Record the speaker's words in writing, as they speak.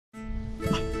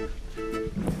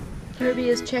Herby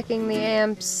is checking the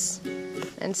amps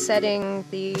and setting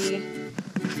the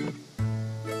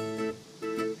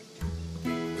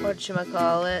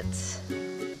whatchamacallit,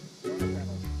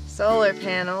 solar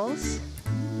panels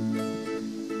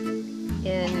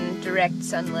in direct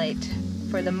sunlight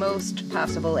for the most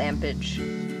possible ampage.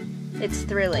 It's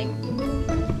thrilling.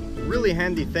 Really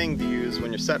handy thing to use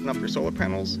when you're setting up your solar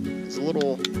panels is a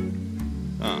little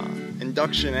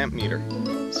induction amp meter.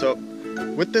 So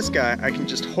with this guy, I can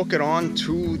just hook it on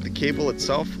to the cable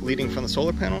itself leading from the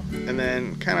solar panel, and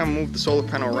then kind of move the solar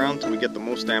panel around till we get the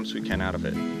most amps we can out of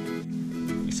it.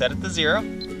 We set it to 0,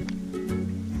 and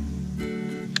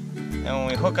when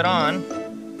we hook it on,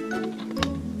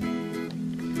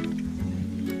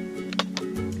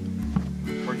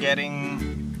 we're getting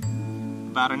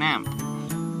about an amp,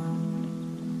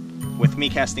 with me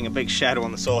casting a big shadow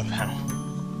on the solar panel.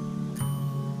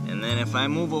 And then if I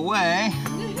move away,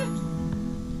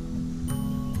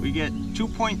 we get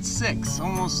 2.6,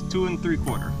 almost 2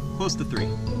 3/4, close to 3.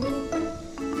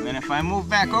 And then if I move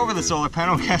back over the solar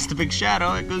panel, cast a big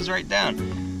shadow, it goes right down.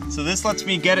 So this lets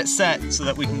me get it set so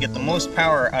that we can get the most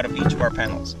power out of each of our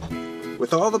panels.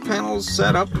 With all the panels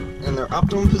set up in their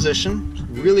optimum position,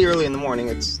 really early in the morning,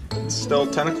 it's still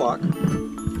 10 o'clock,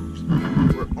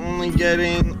 we're only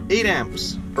getting 8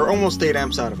 amps, or almost 8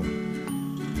 amps out of them.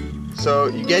 So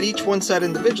you get each one set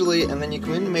individually, and then you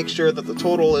come in and make sure that the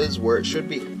total is where it should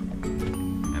be.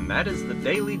 And that is the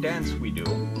daily dance we do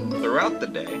throughout the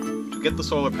day to get the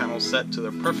solar panels set to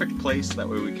their perfect place. That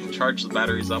way we can charge the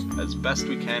batteries up as best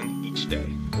we can each day.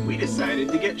 We decided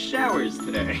to get showers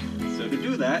today. So to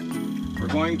do that, we're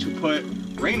going to put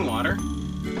rainwater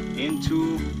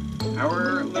into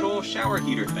our little shower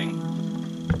heater thing.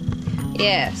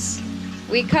 Yes.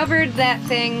 We covered that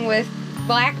thing with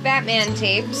black Batman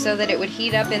tape so that it would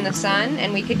heat up in the sun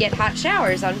and we could get hot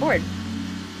showers on board.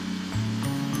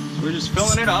 So we're just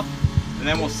filling it up, and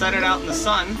then we'll set it out in the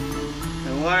sun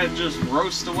and let it just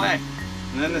roast away.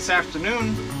 And then this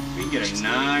afternoon, we can get a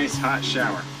nice hot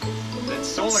shower that's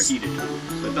solar heated,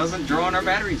 so it doesn't draw on our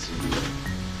batteries,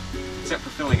 except for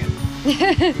filling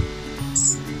it.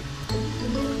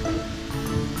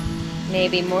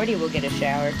 Maybe Morty will get a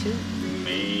shower too.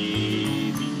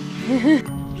 Maybe.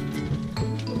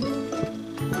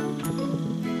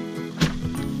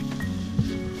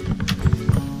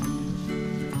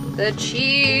 The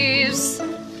cheese!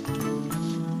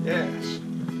 Yes.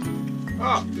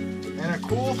 Oh, and a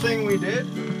cool thing we did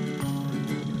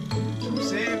to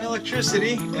save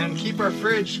electricity and keep our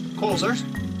fridge colder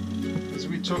is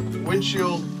we took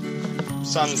windshield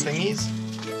sun thingies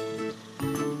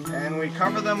and we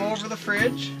cover them over the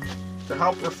fridge to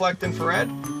help reflect infrared,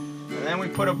 and then we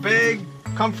put a big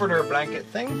comforter blanket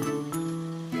thing,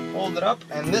 hold it up,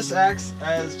 and this acts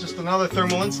as just another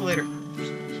thermal insulator.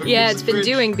 So yeah, it's been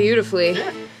doing beautifully.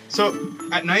 Yeah. So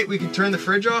at night we can turn the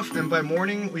fridge off, and by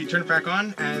morning we turn it back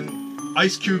on, and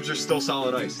ice cubes are still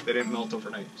solid ice. They didn't melt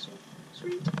overnight. So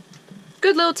sweet.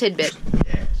 Good little tidbit.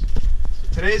 Yes.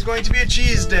 So today's going to be a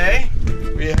cheese day.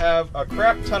 We have a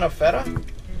crap ton of feta,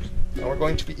 and we're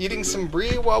going to be eating some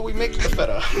brie while we make the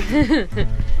feta.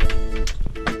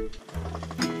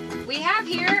 We have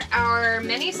here our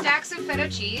many stacks of feta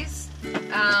cheese,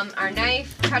 our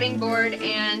knife, cutting board,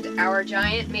 and our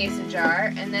giant mason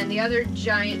jar. And then the other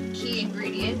giant key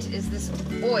ingredient is this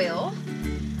oil,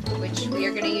 which we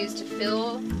are going to use to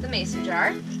fill the mason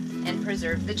jar and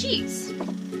preserve the cheese.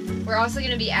 We're also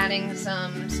going to be adding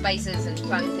some spices and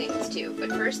fun things too. But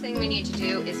first thing we need to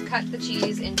do is cut the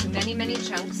cheese into many, many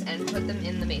chunks and put them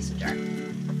in the mason jar.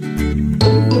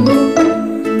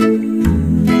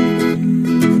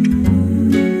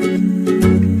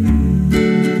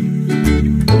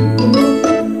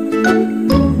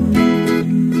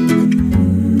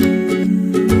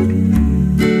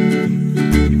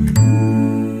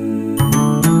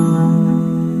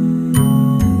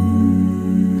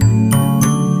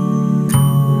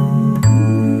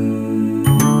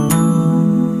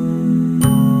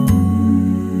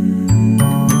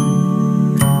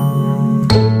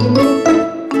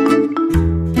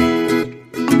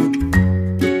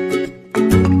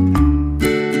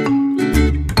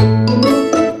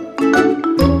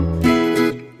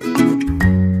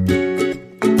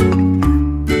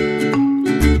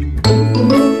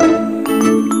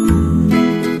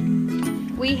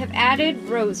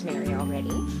 Rosemary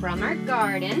already from our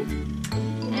garden,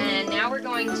 and now we're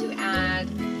going to add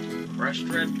Crushed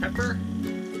red pepper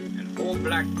and whole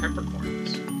black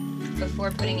peppercorns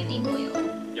before putting in the oil.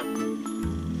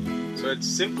 Yep. So it's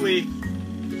simply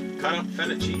cut up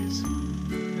feta cheese,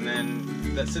 and then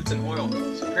that sits in oil.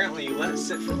 So apparently you let it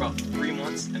sit for about 3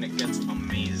 months and it gets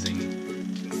amazing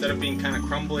instead of being kind of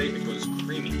crumbly, it goes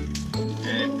creamy.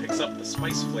 And it picks up the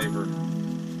spice flavor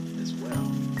as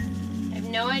well. I have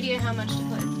no idea how much to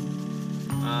put.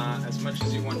 As much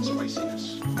as you want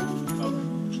spiciness.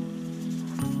 Okay.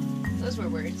 Those were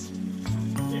words.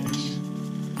 Yes.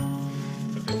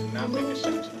 But they did not make a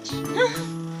sentence.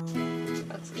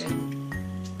 That's good.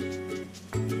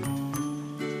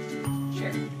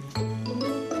 Sure.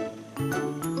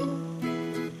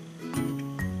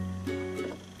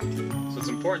 So it's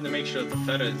important to make sure that the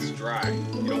feta is dry.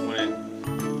 You don't want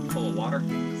it full of water,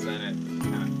 because then it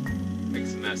kind of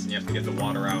makes a mess and you have to get the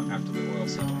water out after the oil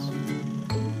settles.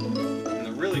 And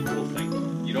the really cool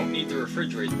thing, you don't need to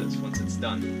refrigerate this once it's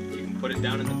done. You can put it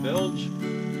down in the bilge,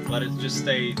 let it just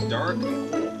stay dark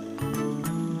and cool,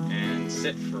 and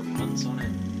sit for months on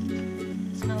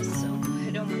end. It smells so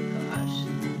good, oh my gosh.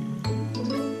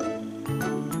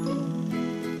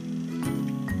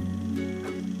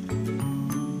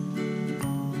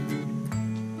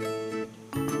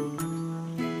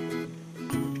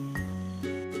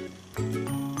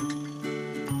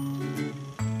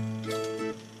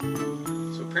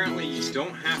 So apparently you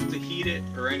don't have to heat it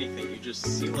or anything, you just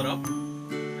seal it up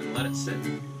and let it sit.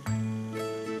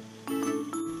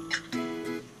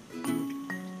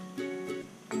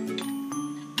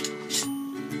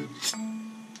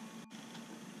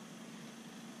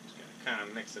 Kind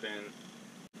of mix it in.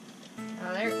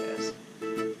 Oh, there it goes.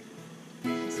 You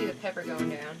can see the pepper going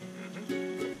down.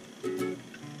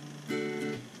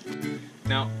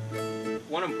 Now,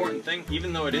 one important thing,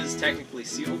 even though it is technically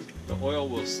sealed, the oil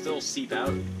will still seep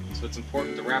out, so it's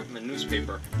important to wrap them in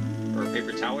newspaper or a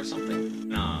paper towel or something,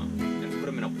 and put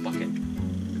them in a bucket,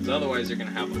 because otherwise you're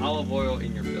going to have olive oil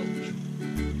in your bilge.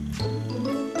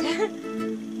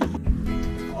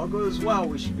 All goes well,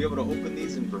 we should be able to open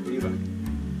these in Bermuda.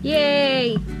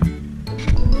 Yay!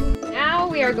 Now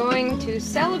we are going to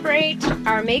celebrate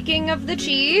our making of the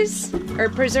cheese, or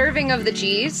preserving of the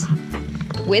cheese,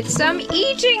 with some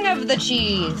eating of the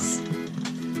cheese.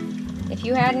 If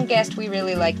you hadn't guessed, we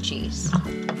really like cheese.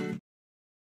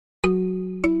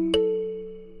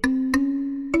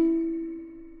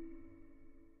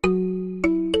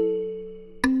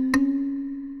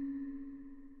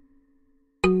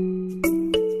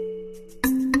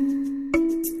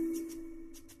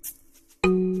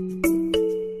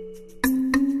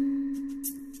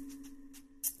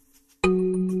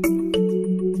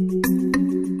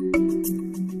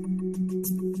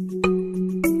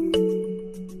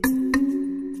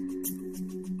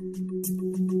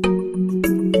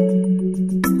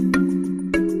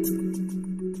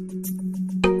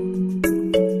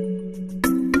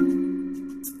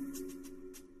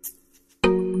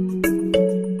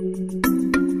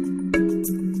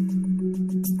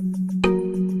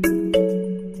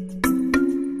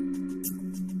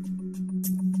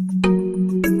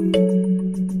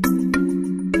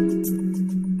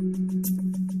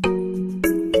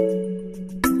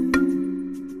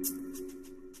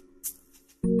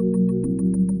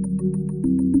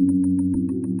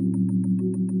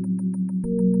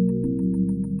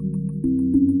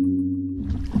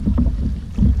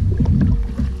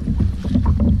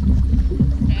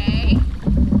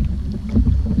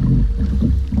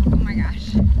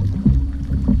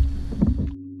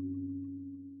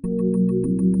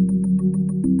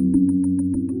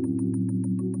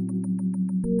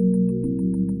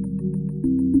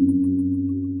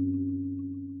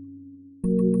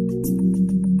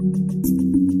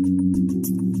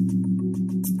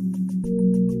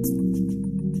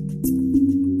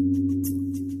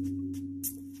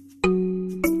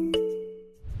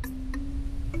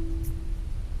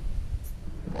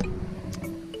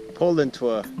 Pulled into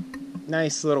a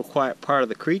nice little quiet part of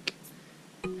the creek,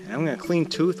 and I'm gonna clean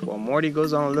tooth while Morty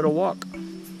goes on a little walk.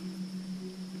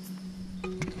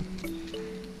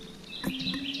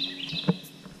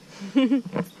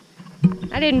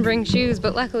 I didn't bring shoes,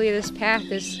 but luckily this path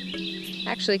is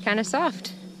actually kind of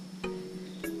soft.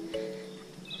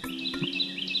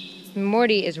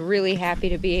 Morty is really happy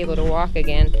to be able to walk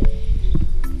again.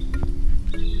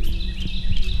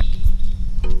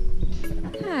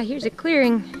 Ah, here's a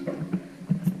clearing.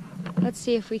 Let's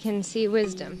see if we can see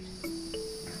Wisdom.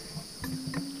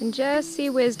 You can just see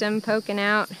Wisdom poking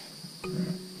out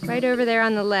right over there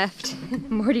on the left.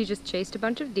 Morty just chased a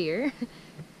bunch of deer.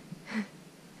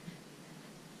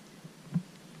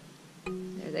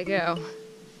 There they go.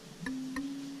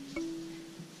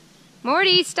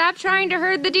 Morty, stop trying to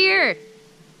herd the deer!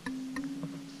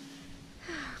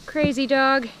 Crazy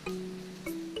dog.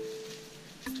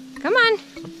 Come on.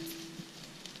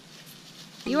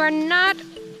 You are not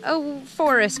a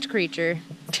forest creature.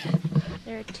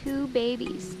 There are two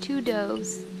babies, two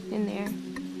does in there.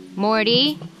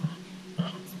 Morty.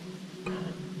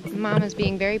 Mama's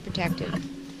being very protective.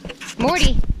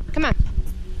 Morty, come on.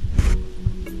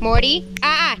 Morty,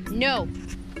 no.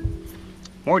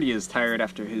 Morty is tired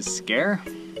after his scare.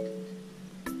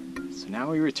 So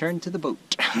now we return to the boat.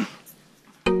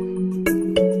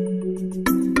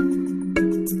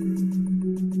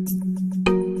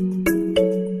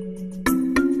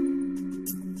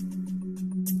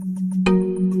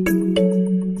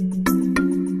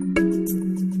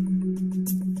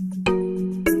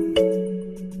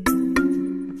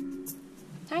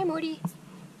 Hi, Morty.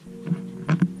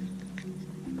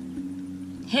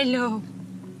 Hello.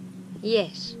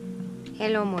 Yes.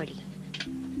 Hello, Morty.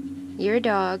 You're a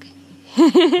dog.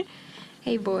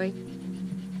 Hey, boy.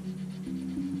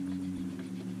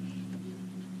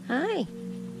 Hi.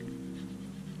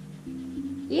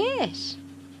 Yes.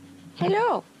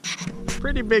 Hello.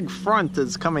 Pretty big front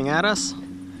is coming at us.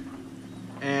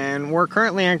 And we're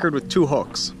currently anchored with 2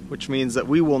 hooks, which means that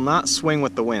we will not swing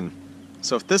with the wind.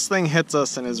 So if this thing hits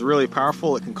us and is really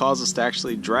powerful, it can cause us to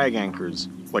actually drag anchors,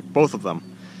 like both of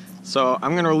them. So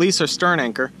I'm going to release our stern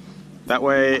anchor. That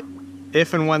way,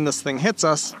 if and when this thing hits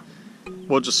us,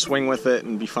 we'll just swing with it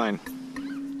and be fine.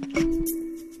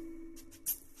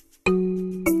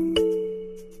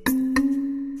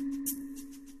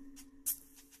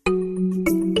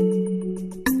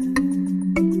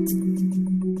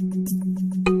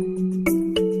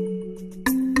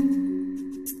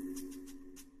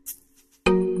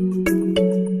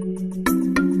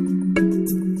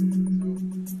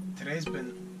 Today's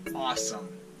been awesome.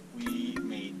 We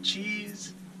made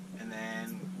cheese, and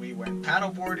then we went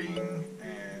paddleboarding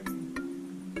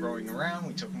and rowing around.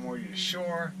 We took Morty to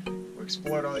shore. We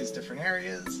explored all these different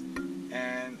areas,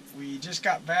 and we just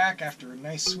got back after a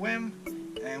nice swim,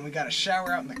 and we got a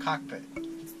shower out in the cockpit.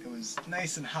 It was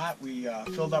nice and hot. We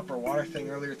filled up our water thing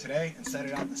earlier today and set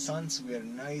it out in the sun, so we had a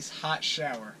nice hot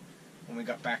shower when we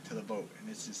got back to the boat, and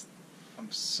it's just,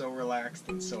 I'm so relaxed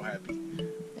and so happy.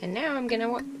 And now I'm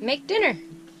gonna make dinner.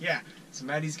 Yeah, so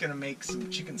Maddie's gonna make some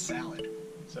chicken salad.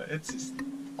 So it's just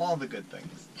all the good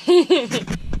things.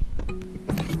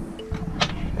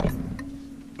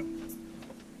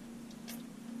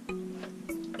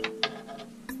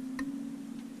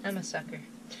 I'm a sucker.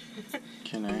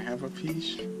 Can I have a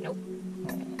piece? Nope.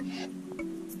 Oh.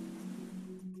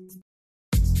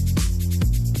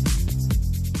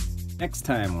 Next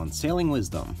time on Sailing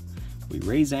Wisdom, we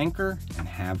raise anchor and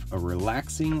have a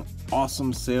relaxing,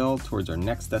 awesome sail towards our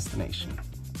next destination.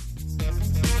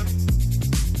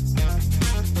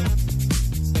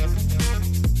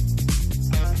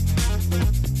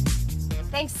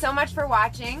 Thanks so much for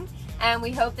watching, and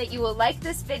we hope that you will like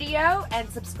this video and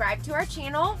subscribe to our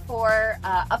channel for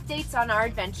updates on our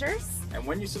adventures. And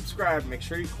when you subscribe, make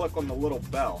sure you click on the little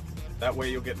bell. That way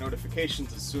you'll get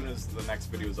notifications as soon as the next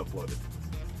video is uploaded.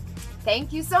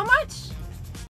 Thank you so much.